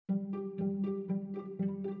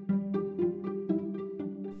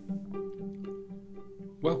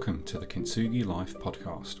Welcome to the Kintsugi Life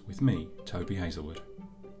podcast with me, Toby Hazelwood.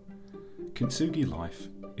 Kintsugi Life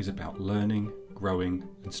is about learning, growing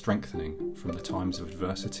and strengthening from the times of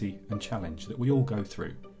adversity and challenge that we all go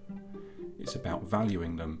through. It's about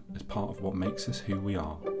valuing them as part of what makes us who we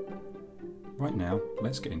are. Right now,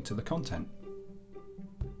 let's get into the content.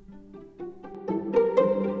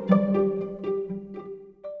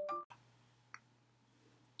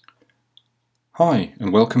 Hi,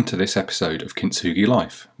 and welcome to this episode of Kintsugi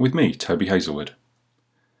Life with me, Toby Hazelwood.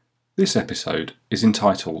 This episode is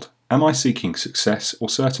entitled, Am I Seeking Success or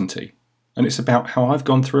Certainty? And it's about how I've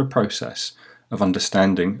gone through a process of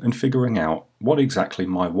understanding and figuring out what exactly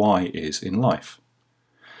my why is in life.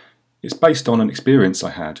 It's based on an experience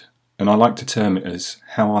I had, and I like to term it as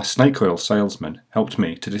how our snake oil salesman helped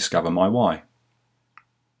me to discover my why.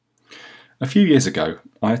 A few years ago,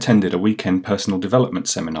 I attended a weekend personal development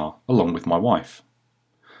seminar along with my wife.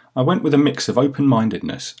 I went with a mix of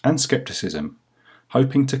open-mindedness and scepticism,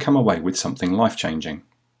 hoping to come away with something life-changing.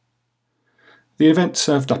 The event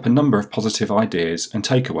served up a number of positive ideas and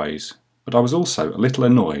takeaways, but I was also a little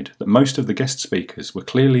annoyed that most of the guest speakers were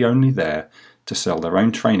clearly only there to sell their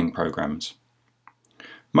own training programs.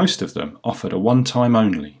 Most of them offered a one-time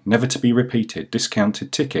only, never to be repeated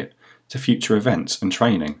discounted ticket to future events and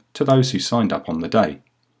training to those who signed up on the day.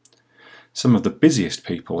 Some of the busiest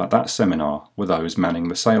people at that seminar were those manning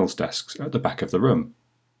the sales desks at the back of the room.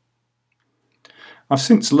 I've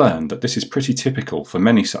since learned that this is pretty typical for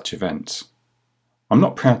many such events. I'm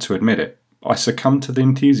not proud to admit it, but I succumbed to the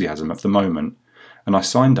enthusiasm of the moment and I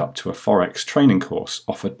signed up to a Forex training course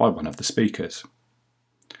offered by one of the speakers.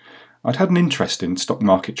 I'd had an interest in stock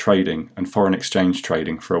market trading and foreign exchange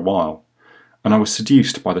trading for a while, and I was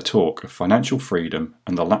seduced by the talk of financial freedom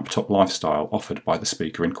and the laptop lifestyle offered by the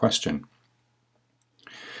speaker in question.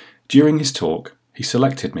 During his talk, he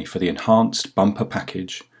selected me for the enhanced bumper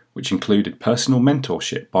package, which included personal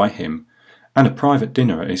mentorship by him and a private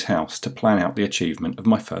dinner at his house to plan out the achievement of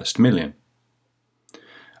my first million.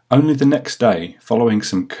 Only the next day, following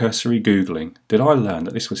some cursory Googling, did I learn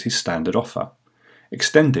that this was his standard offer,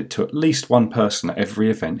 extended to at least one person at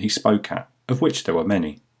every event he spoke at, of which there were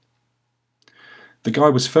many. The guy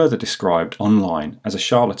was further described online as a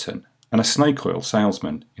charlatan and a snake oil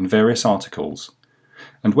salesman in various articles,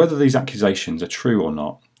 and whether these accusations are true or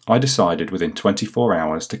not, I decided within 24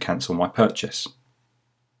 hours to cancel my purchase.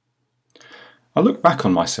 I look back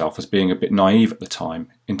on myself as being a bit naive at the time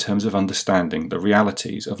in terms of understanding the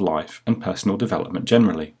realities of life and personal development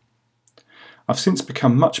generally. I've since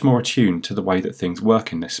become much more attuned to the way that things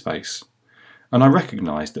work in this space, and I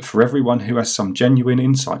recognise that for everyone who has some genuine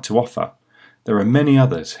insight to offer, there are many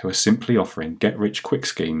others who are simply offering get-rich-quick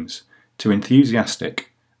schemes to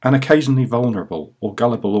enthusiastic and occasionally vulnerable or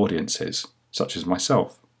gullible audiences, such as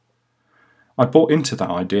myself. I bought into that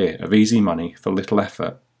idea of easy money for little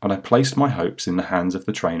effort, and I placed my hopes in the hands of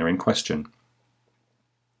the trainer in question.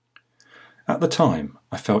 At the time,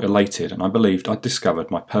 I felt elated and I believed I'd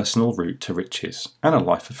discovered my personal route to riches and a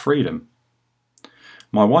life of freedom.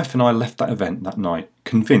 My wife and I left that event that night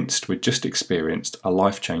convinced we'd just experienced a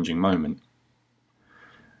life-changing moment.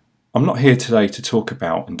 I'm not here today to talk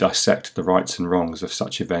about and dissect the rights and wrongs of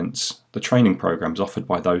such events, the training programs offered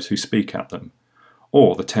by those who speak at them,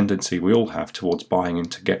 or the tendency we all have towards buying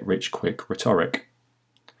into get-rich-quick rhetoric.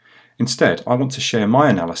 Instead, I want to share my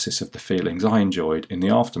analysis of the feelings I enjoyed in the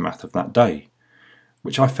aftermath of that day,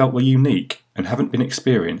 which I felt were unique and haven't been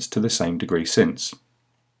experienced to the same degree since.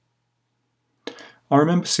 I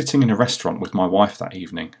remember sitting in a restaurant with my wife that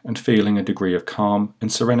evening and feeling a degree of calm and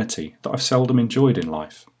serenity that I've seldom enjoyed in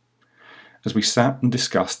life. As we sat and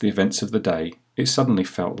discussed the events of the day, it suddenly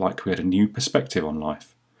felt like we had a new perspective on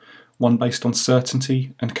life, one based on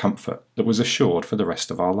certainty and comfort that was assured for the rest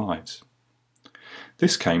of our lives.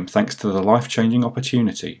 This came thanks to the life-changing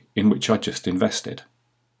opportunity in which I just invested.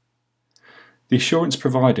 The assurance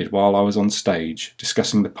provided while I was on stage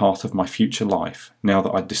discussing the path of my future life, now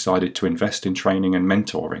that I'd decided to invest in training and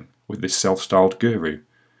mentoring with this self-styled guru,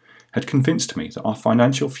 had convinced me that our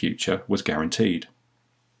financial future was guaranteed.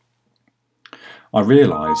 I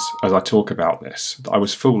realise, as I talk about this, that I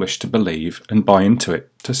was foolish to believe and buy into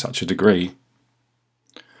it to such a degree.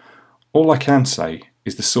 All I can say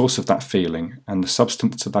is the source of that feeling and the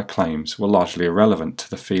substance of their claims were largely irrelevant to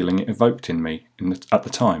the feeling it evoked in me at the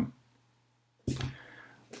time.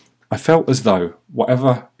 I felt as though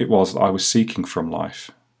whatever it was that I was seeking from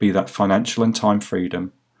life, be that financial and time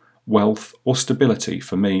freedom, wealth or stability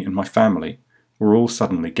for me and my family, were all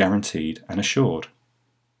suddenly guaranteed and assured.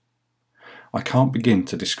 I can't begin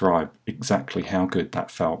to describe exactly how good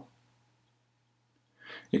that felt.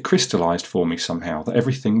 It crystallised for me somehow that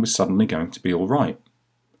everything was suddenly going to be all right,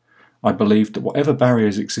 I believed that whatever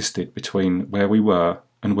barriers existed between where we were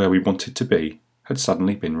and where we wanted to be had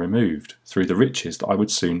suddenly been removed through the riches that I would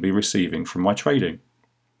soon be receiving from my trading.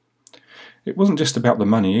 It wasn't just about the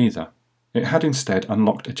money either. It had instead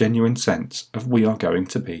unlocked a genuine sense of we are going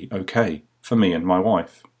to be okay for me and my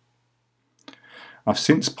wife. I've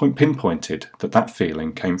since pinpointed that that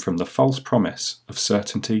feeling came from the false promise of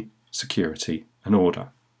certainty, security, and order.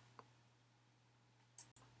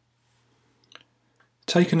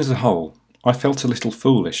 Taken as a whole, I felt a little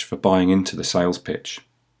foolish for buying into the sales pitch.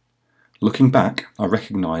 Looking back, I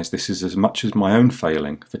recognise this is as much as my own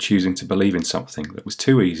failing for choosing to believe in something that was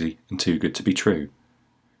too easy and too good to be true,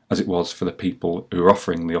 as it was for the people who were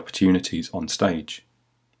offering the opportunities on stage.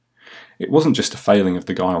 It wasn't just a failing of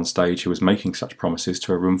the guy on stage who was making such promises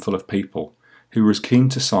to a room full of people who were as keen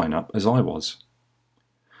to sign up as I was.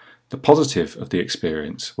 The positive of the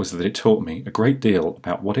experience was that it taught me a great deal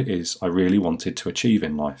about what it is I really wanted to achieve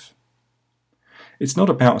in life. It's not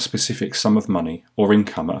about a specific sum of money or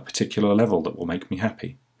income at a particular level that will make me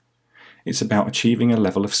happy. It's about achieving a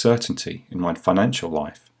level of certainty in my financial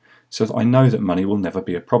life so that I know that money will never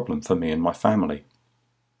be a problem for me and my family.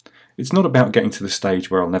 It's not about getting to the stage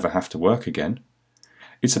where I'll never have to work again.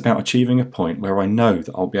 It's about achieving a point where I know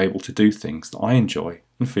that I'll be able to do things that I enjoy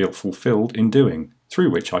and feel fulfilled in doing,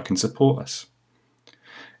 through which I can support us.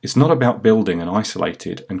 It's not about building an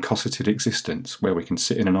isolated and cosseted existence where we can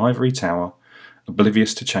sit in an ivory tower,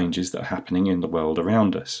 oblivious to changes that are happening in the world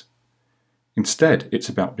around us. Instead, it's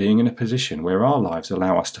about being in a position where our lives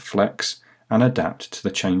allow us to flex and adapt to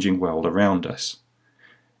the changing world around us.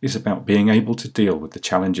 It's about being able to deal with the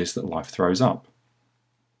challenges that life throws up.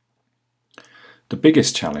 The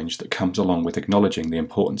biggest challenge that comes along with acknowledging the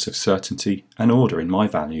importance of certainty and order in my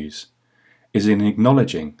values is in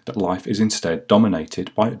acknowledging that life is instead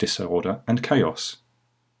dominated by disorder and chaos.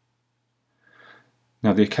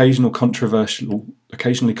 Now, the occasionally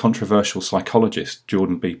controversial psychologist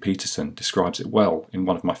Jordan B. Peterson describes it well in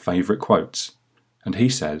one of my favourite quotes, and he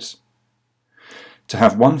says, "To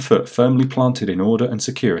have one foot firmly planted in order and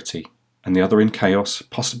security, and the other in chaos,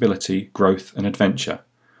 possibility, growth and adventure,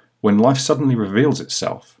 when life suddenly reveals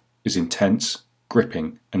itself, is intense,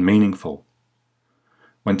 gripping and meaningful.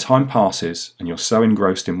 When time passes and you're so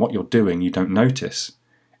engrossed in what you're doing you don't notice,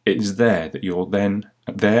 it is there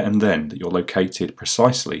and then that you're located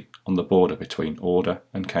precisely on the border between order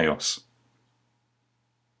and chaos."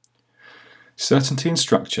 Certainty and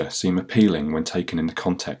structure seem appealing when taken in the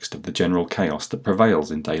context of the general chaos that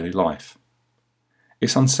prevails in daily life.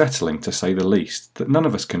 It's unsettling, to say the least, that none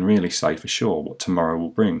of us can really say for sure what tomorrow will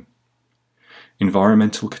bring.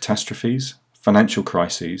 Environmental catastrophes, financial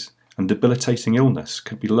crises, and debilitating illness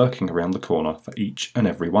could be lurking around the corner for each and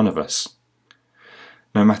every one of us.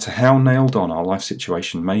 No matter how nailed on our life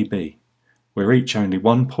situation may be, we're each only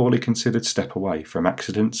one poorly considered step away from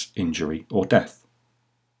accidents, injury, or death.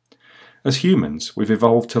 As humans, we've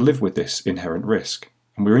evolved to live with this inherent risk,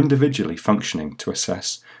 and we're individually functioning to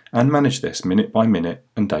assess and manage this minute by minute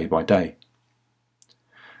and day by day.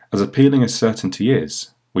 As appealing as certainty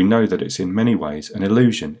is, we know that it's in many ways an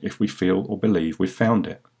illusion if we feel or believe we've found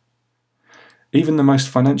it. Even the most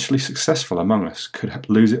financially successful among us could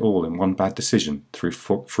lose it all in one bad decision through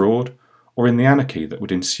fraud or in the anarchy that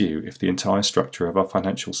would ensue if the entire structure of our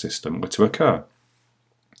financial system were to occur.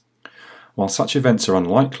 While such events are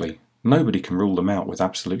unlikely, nobody can rule them out with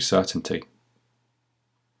absolute certainty.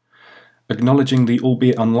 Acknowledging the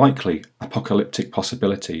albeit unlikely apocalyptic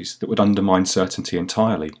possibilities that would undermine certainty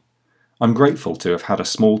entirely, I'm grateful to have had a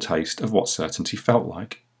small taste of what certainty felt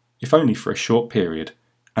like, if only for a short period,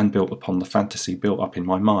 and built upon the fantasy built up in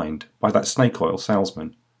my mind by that snake oil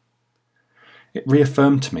salesman. It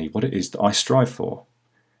reaffirmed to me what it is that I strive for.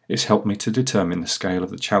 It's helped me to determine the scale of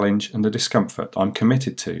the challenge and the discomfort I'm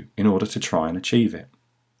committed to in order to try and achieve it.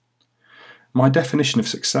 My definition of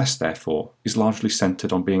success, therefore, is largely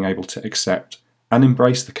centred on being able to accept and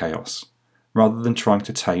embrace the chaos, rather than trying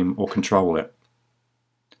to tame or control it.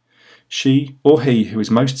 She or he who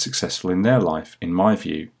is most successful in their life, in my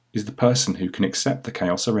view, is the person who can accept the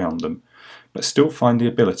chaos around them, but still find the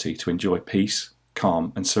ability to enjoy peace,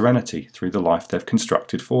 calm and serenity through the life they've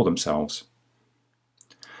constructed for themselves.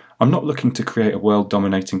 I'm not looking to create a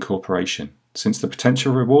world-dominating corporation, since the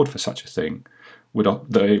potential reward for such a thing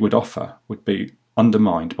that it would offer would be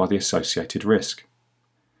undermined by the associated risk.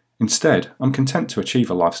 Instead, I'm content to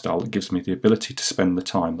achieve a lifestyle that gives me the ability to spend the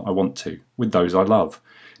time that I want to, with those I love,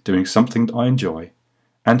 doing something that I enjoy,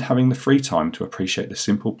 and having the free time to appreciate the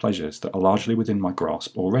simple pleasures that are largely within my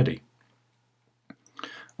grasp already.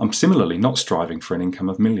 I'm similarly not striving for an income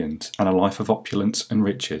of millions and a life of opulence and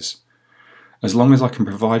riches. As long as I can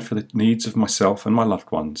provide for the needs of myself and my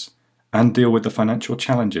loved ones, and deal with the financial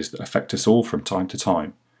challenges that affect us all from time to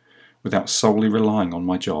time without solely relying on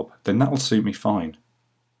my job, then that'll suit me fine.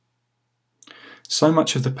 So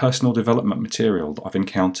much of the personal development material that I've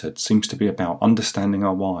encountered seems to be about understanding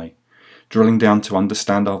our why, drilling down to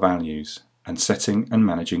understand our values, and setting and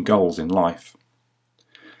managing goals in life.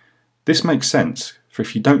 This makes sense, for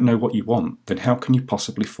if you don't know what you want, then how can you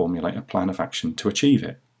possibly formulate a plan of action to achieve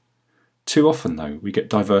it? Too often, though, we get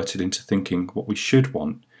diverted into thinking what we should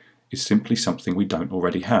want is simply something we don't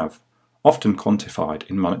already have, often quantified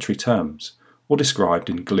in monetary terms, or described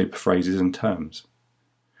in glib phrases and terms.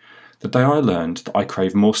 The day I learned that I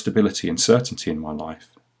crave more stability and certainty in my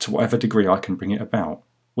life, to whatever degree I can bring it about,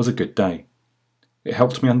 was a good day. It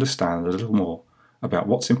helped me understand a little more about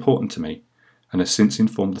what's important to me, and has since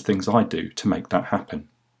informed the things I do to make that happen.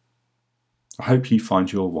 I hope you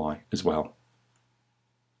find your why as well.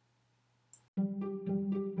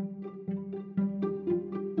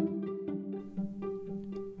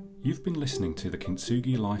 You've been listening to the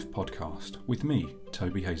Kintsugi Life podcast with me,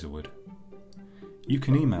 Toby Hazelwood. You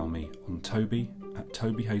can email me on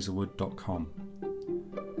toby@tobyhazelwood.com.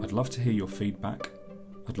 I'd love to hear your feedback.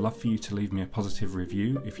 I'd love for you to leave me a positive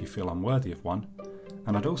review if you feel I'm worthy of one,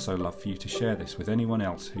 and I'd also love for you to share this with anyone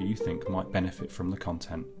else who you think might benefit from the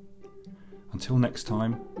content. Until next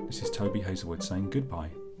time, this is Toby Hazelwood saying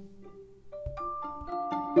goodbye.